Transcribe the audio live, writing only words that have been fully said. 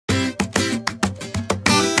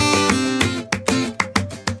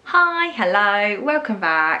Hi, hello, welcome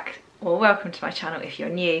back, or welcome to my channel if you're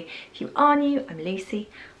new. If you are new, I'm Lucy,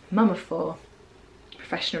 mum of 4,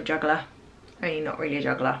 professional juggler. Only not really a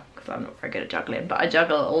juggler because I'm not very good at juggling, but I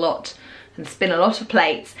juggle a lot and spin a lot of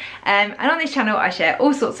plates. And on this channel I share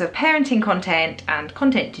all sorts of parenting content and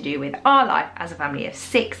content to do with our life as a family of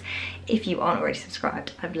 6. If you aren't already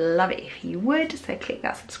subscribed, I'd love it if you would, so click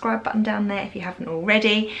that subscribe button down there if you haven't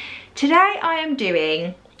already. Today I am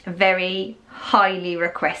doing a very highly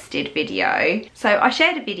requested video. So I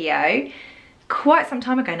shared a video quite some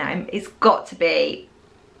time ago now. It's got to be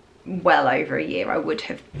well over a year, I would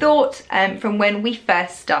have thought, from when we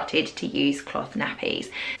first started to use cloth nappies.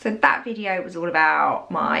 So that video was all about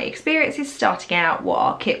my experiences starting out, what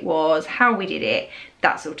our kit was, how we did it,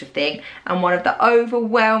 that sort of thing. And one of the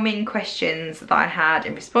overwhelming questions that I had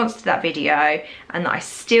in response to that video, and that I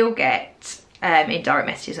still get in direct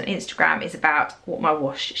messages on Instagram, is about what my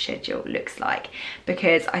wash schedule looks like,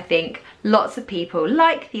 because I think lots of people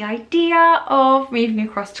like the idea of moving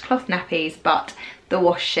across to cloth nappies, but the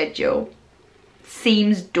wash schedule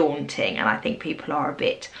seems daunting, and I think people are a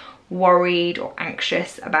bit worried or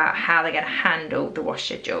anxious about how they're going to handle the wash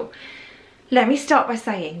schedule. Let me start by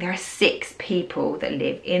saying there are 6 people that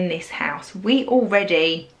live in this house. We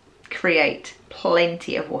already create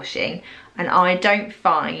plenty of washing, and I don't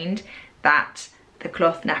find that the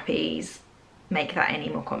cloth nappies make that any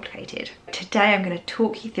more complicated. Today I'm going to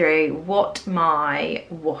talk you through what my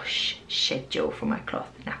wash schedule for my cloth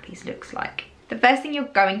nappies looks like. The first thing you're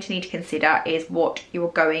going to need to consider is what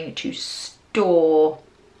you're going to store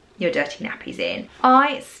your dirty nappies in.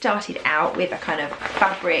 I started out with a kind of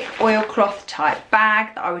fabric oilcloth type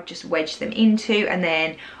bag that I would just wedge them into, and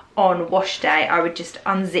then on wash day I would just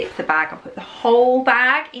unzip the bag and put the whole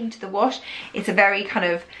bag into the wash. It's a very kind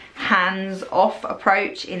of hands-off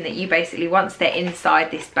approach in that you basically, once they're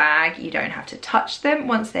inside this bag, you don't have to touch them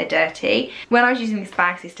once they're dirty. When I was using this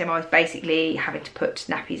bag system, I was basically having to put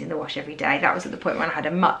nappies in the wash every day. That was at the point when I had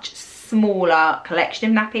a much smaller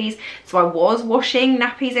collection of nappies, so I was washing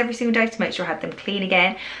nappies every single day to make sure I had them clean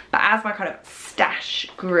again. But as my kind of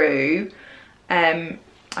stash grew,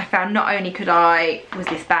 I found not only was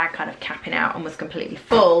this bag kind of capping out and was completely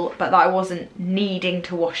full, but that I wasn't needing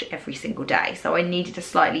to wash every single day. So I needed a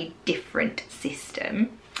slightly different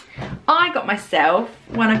system. I got myself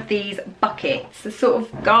one of these buckets, the sort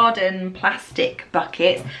of garden plastic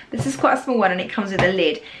buckets. This is quite a small one and it comes with a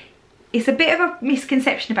lid. It's a bit of a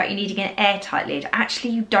misconception about you needing an airtight lid.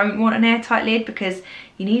 Actually, you don't want an airtight lid because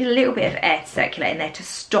you need a little bit of air to circulate in there to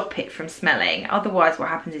stop it from smelling. Otherwise, what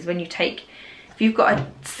happens is when you take, if you've got a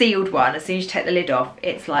sealed one, as soon as you take the lid off,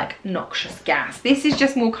 it's like noxious gas. This is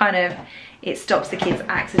just more kind of, it stops the kids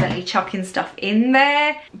accidentally chucking stuff in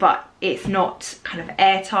there, but it's not kind of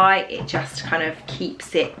airtight. It just kind of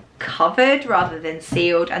keeps it covered rather than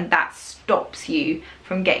sealed, and that stops you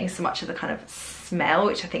from getting so much of the kind of smell,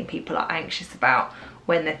 which I think people are anxious about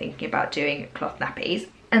when they're thinking about doing cloth nappies.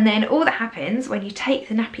 And then all that happens when you take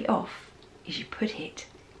the nappy off is you put it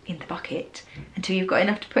in the bucket until you've got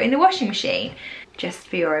enough to put in the washing machine. Just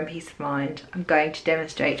for your own peace of mind, I'm going to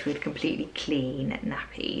demonstrate with completely clean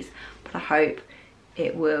nappies, but I hope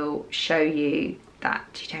it will show you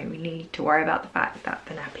that you don't really need to worry about the fact that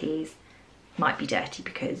the nappies might be dirty,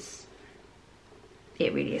 because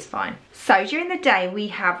it really is fine. So during the day we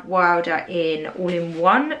have Wylder in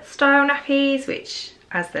all-in-one style nappies, which,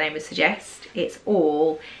 as the name would suggest, it's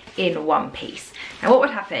all in one piece. Now what would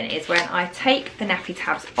happen is when I take the nappy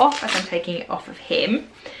tabs off, as I'm taking it off of him,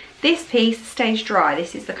 this piece stays dry.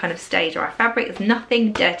 This is the kind of stay dry fabric. There's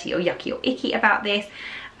nothing dirty or yucky or icky about this.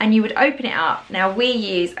 And you would open it up. Now we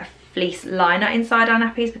use a fleece liner inside our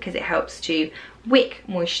nappies because it helps to wick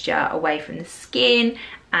moisture away from the skin,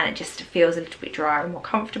 and it just feels a little bit drier and more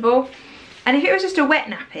comfortable. And if it was just a wet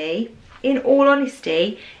nappy, in all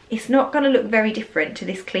honesty, it's not going to look very different to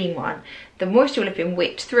this clean one. The moisture will have been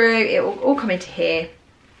whipped through, it will all come into here.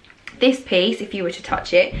 This piece, if you were to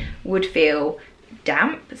touch it, would feel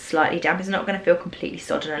damp, slightly damp. It's not going to feel completely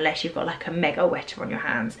sodden unless you've got like a mega wetter on your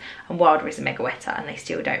hands, and Wylder is a mega wetter and they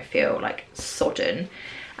still don't feel like sodden.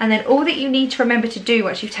 And then all that you need to remember to do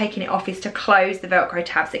once you've taken it off is to close the Velcro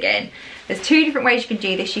tabs again. There's 2 different ways you can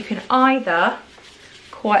do this. You can either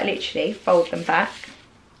quite literally fold them back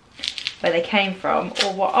where they came from,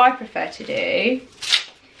 or what I prefer to do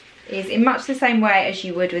is, in much the same way as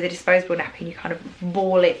you would with a disposable nappy, you kind of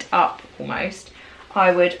ball it up almost.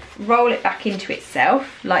 I would roll it back into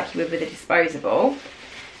itself like you would with a disposable,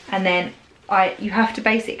 and then you have to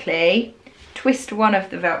basically twist one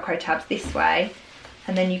of the Velcro tabs this way,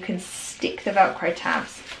 and then you can stick the Velcro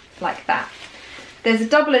tabs like that. There's a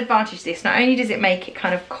double advantage to this. Not only does it make it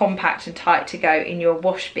kind of compact and tight to go in your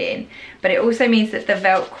wash bin, but it also means that the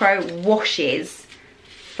Velcro washes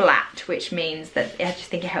flat, which means that I just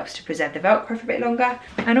think it helps to preserve the Velcro for a bit longer.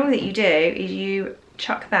 And all that you do is you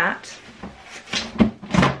chuck that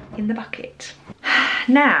in the bucket.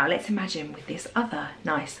 Now let's imagine with this other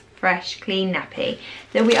nice, fresh, clean nappy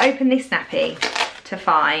that we open this nappy to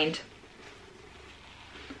find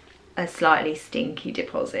a slightly stinky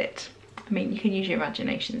deposit. I mean, you can use your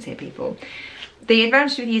imaginations here, people. The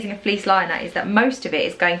advantage with using a fleece liner is that most of it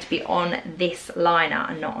is going to be on this liner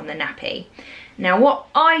and not on the nappy. Now what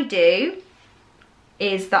I do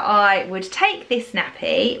is that I would take this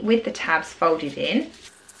nappy with the tabs folded in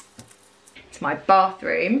to my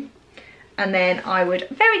bathroom, and then I would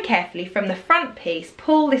very carefully from the front piece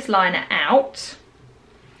pull this liner out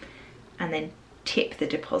and then tip the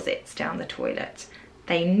deposits down the toilet.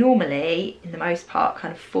 They normally, in the most part,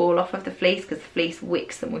 kind of fall off of the fleece because the fleece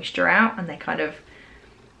wicks the moisture out, and they kind of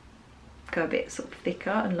go a bit sort of thicker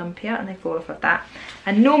and lumpier, and they fall off of that.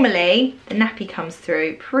 And normally the nappy comes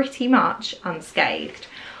through pretty much unscathed.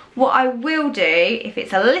 What I will do, if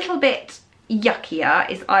it's a little bit yuckier,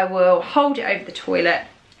 is I will hold it over the toilet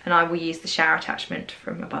and I will use the shower attachment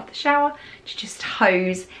from above the shower to just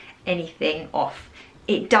hose anything off.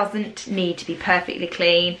 It doesn't need to be perfectly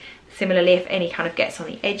clean. Similarly, if any kind of gets on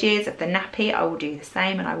the edges of the nappy, I will do the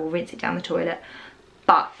same and I will rinse it down the toilet.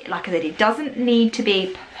 But like I said, it doesn't need to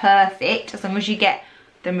be perfect as long as you get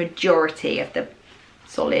the majority of the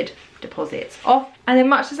solid deposits off. And then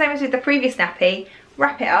much the same as with the previous nappy,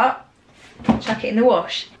 wrap it up, chuck it in the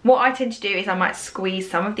wash. What I tend to do is I might squeeze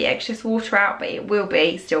some of the excess water out, but it will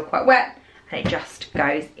be still quite wet, and it just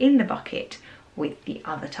goes in the bucket with the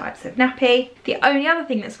other types of nappy. The only other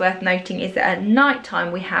thing that's worth noting is that at night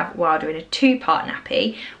time we have Wylder in a 2-part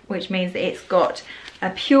nappy, which means that it's got a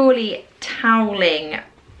purely toweling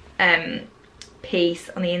piece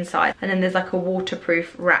on the inside, and then there's like a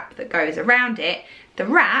waterproof wrap that goes around it. The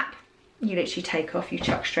wrap you literally take off, you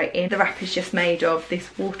chuck straight in. The wrap is just made of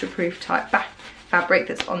this waterproof type fabric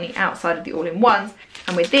that's on the outside of the all-in-ones.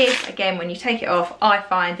 And with this, again, when you take it off, I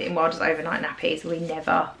find that in Wylder's overnight nappies we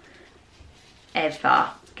never ever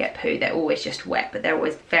get poo. They're always just wet, but they're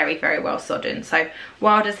always very, very well sodden. So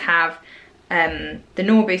Wylder's have the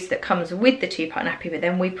normal booster that comes with the 2-part nappy, but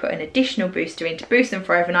then we put an additional booster in to boost them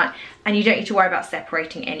for overnight, and you don't need to worry about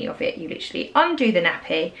separating any of it. You literally undo the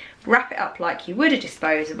nappy, wrap it up like you would a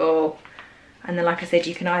disposable, and then like I said,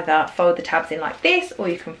 you can either fold the tabs in like this, or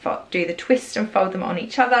you can do the twist and fold them on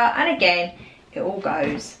each other, and again it all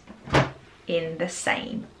goes in the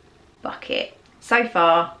same bucket. So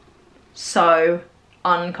far so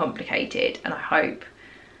uncomplicated, and I hope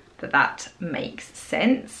that that makes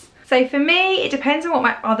sense. So for me, it depends on what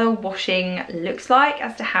my other washing looks like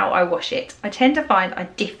as to how I wash it. I tend to find I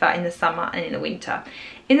differ in the summer and in the winter.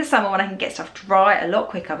 In the summer, when I can get stuff dry a lot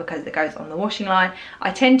quicker because it goes on the washing line,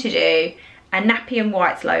 I tend to do a nappy and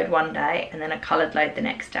whites load one day and then a coloured load the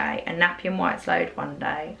next day, a nappy and whites load one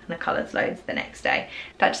day and a coloured load the next day.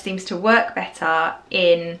 That just seems to work better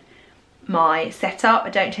in my setup. I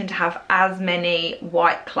don't tend to have as many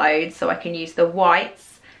white clothes, so I can use the whites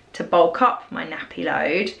to bulk up my nappy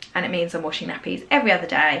load, and it means I'm washing nappies every other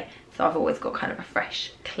day, so I've always got kind of a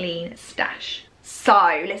fresh, clean stash.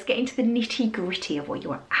 So let's get into the nitty-gritty of what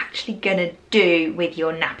you are actually gonna do with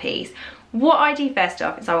your nappies. What I do first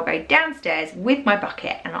off is I will go downstairs with my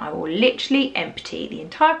bucket and I will literally empty the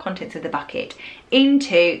entire contents of the bucket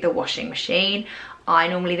into the washing machine. I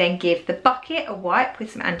normally then give the bucket a wipe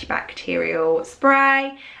with some antibacterial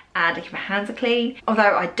spray, and I keep my hands are clean.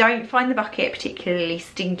 Although I don't find the bucket particularly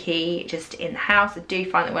stinky just in the house, I do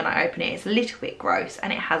find that when I open it, it's a little bit gross,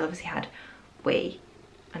 and it has obviously had wee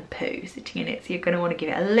and poo sitting in it, so you're going to want to give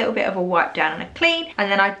it a little bit of a wipe down and a clean.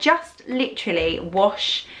 And then I just literally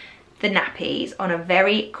wash the nappies on a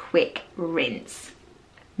very quick rinse.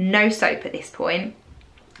 No soap at this point.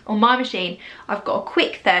 On my machine, I've got a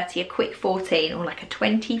quick 30, a quick 14, or like a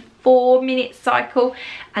 24-minute cycle,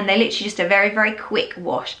 and they're literally just a very, very quick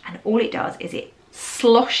wash, and all it does is it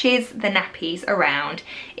sloshes the nappies around.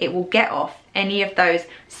 It will get off any of those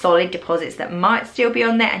solid deposits that might still be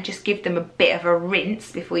on there and just give them a bit of a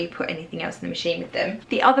rinse before you put anything else in the machine with them.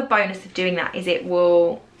 The other bonus of doing that is it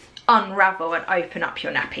will unravel and open up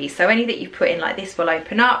your nappies. So any that you put in like this will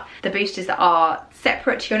open up. The boosters that are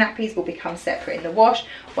separate to your nappies will become separate in the wash.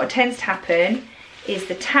 What tends to happen is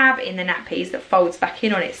the tab in the nappies that folds back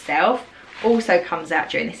in on itself also comes out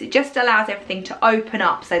during this. It just allows everything to open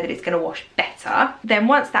up so that it's going to wash better. Then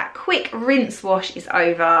once that quick rinse wash is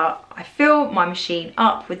over, I fill my machine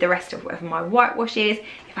up with the rest of whatever my whitewash is.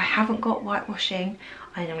 If I haven't got whitewashing,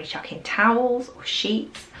 I normally chuck in towels or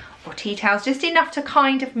sheets or tea towels, just enough to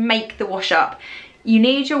kind of make the wash up. You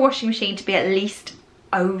need your washing machine to be at least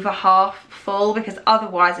over half full, because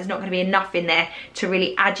otherwise there's not going to be enough in there to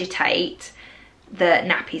really agitate the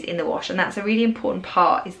nappies in the wash. And that's a really important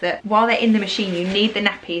part, is that while they're in the machine, you need the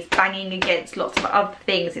nappies banging against lots of other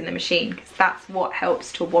things in the machine, because that's what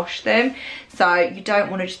helps to wash them. So you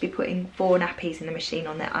don't want to just be putting 4 nappies in the machine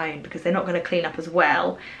on their own, because they're not going to clean up as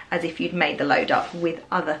well as if you'd made the load up with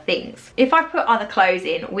other things. If I put other clothes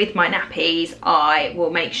in with my nappies, I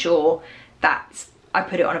will make sure that I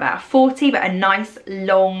put it on about 40, but a nice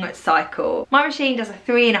long cycle. My machine does a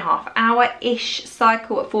 3.5 hour-ish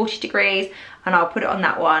cycle at 40 degrees, and I'll put it on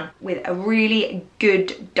that one with a really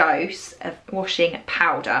good dose of washing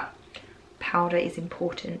powder. Powder is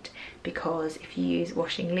important because if you use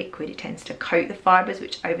washing liquid, it tends to coat the fibres,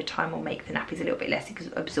 which over time will make the nappies a little bit less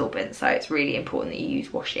absorbent. So it's really important that you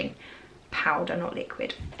use washing powder, not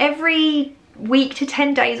liquid. Every week to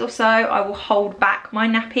 10 days or so, I will hold back my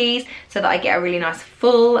nappies so that I get a really nice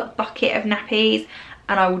full bucket of nappies,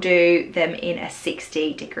 and I will do them in a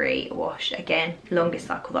 60-degree wash. Again, longest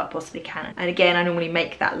cycle that I possibly can. And again, I normally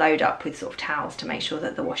make that load up with sort of towels to make sure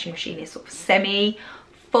that the washing machine is sort of semi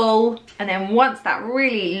full. And then once that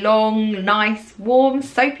really long, nice, warm,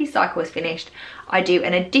 soapy cycle is finished, I do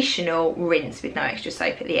an additional rinse with no extra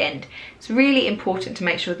soap at the end. It's really important to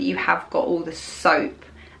make sure that you have got all the soap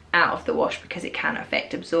out of the wash, because it can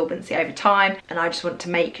affect absorbency over time, and I just want to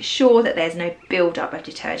make sure that there's no build up of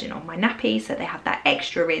detergent on my nappies, so they have that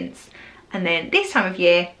extra rinse. And then this time of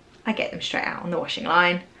year, I get them straight out on the washing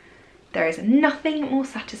line. There is nothing more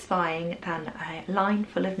satisfying than a line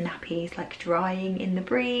full of nappies like drying in the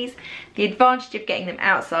breeze. The advantage of getting them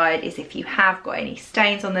outside is if you have got any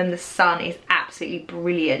stains on them, the sun is absolutely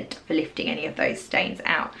brilliant for lifting any of those stains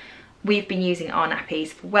out. We've been using our nappies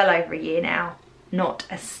for well over a year now. Not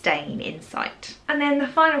a stain in sight. And then the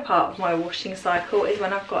final part of my washing cycle is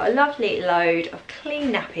when I've got a lovely load of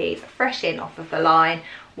clean nappies fresh in off of the line.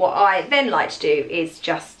 What I then like to do is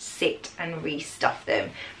just sit and restuff them.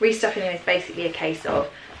 Restuffing them is basically a case of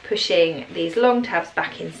pushing these long tabs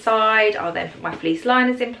back inside. I'll then put my fleece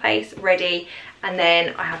liners in place, ready, and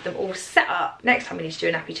then I have them all set up. Next time we need to do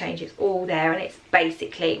a nappy change, it's all there and it's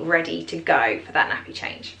basically ready to go for that nappy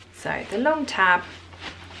change. So the long tab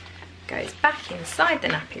goes back inside the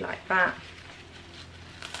nappy like that.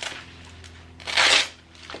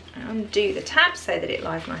 Undo the tab so that it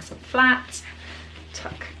lies nice and flat.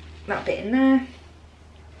 Tuck that bit in there.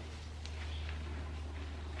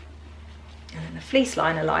 And then the fleece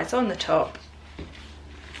liner lies on the top.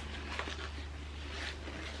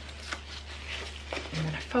 And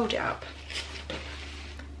then I fold it up.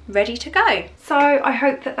 Ready to go. So I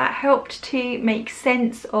hope that that helped to make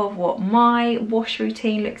sense of what my wash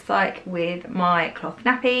routine looks like with my cloth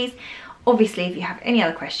nappies. Obviously, if you have any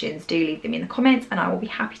other questions, do leave them in the comments and I will be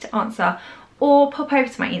happy to answer, or pop over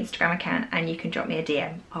to my Instagram account and you can drop me a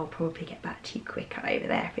DM. I'll probably get back to you quicker over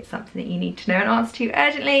there if it's something that you need to know an answer to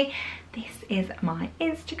urgently. This is my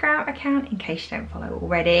Instagram account in case you don't follow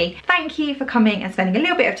already. Thank you for coming and spending a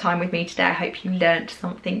little bit of time with me today. I hope you learned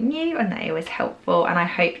something new and that it was helpful, and I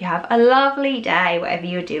hope you have a lovely day whatever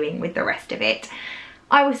you're doing with the rest of it.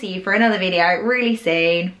 I will see you for another video really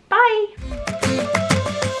soon. Bye!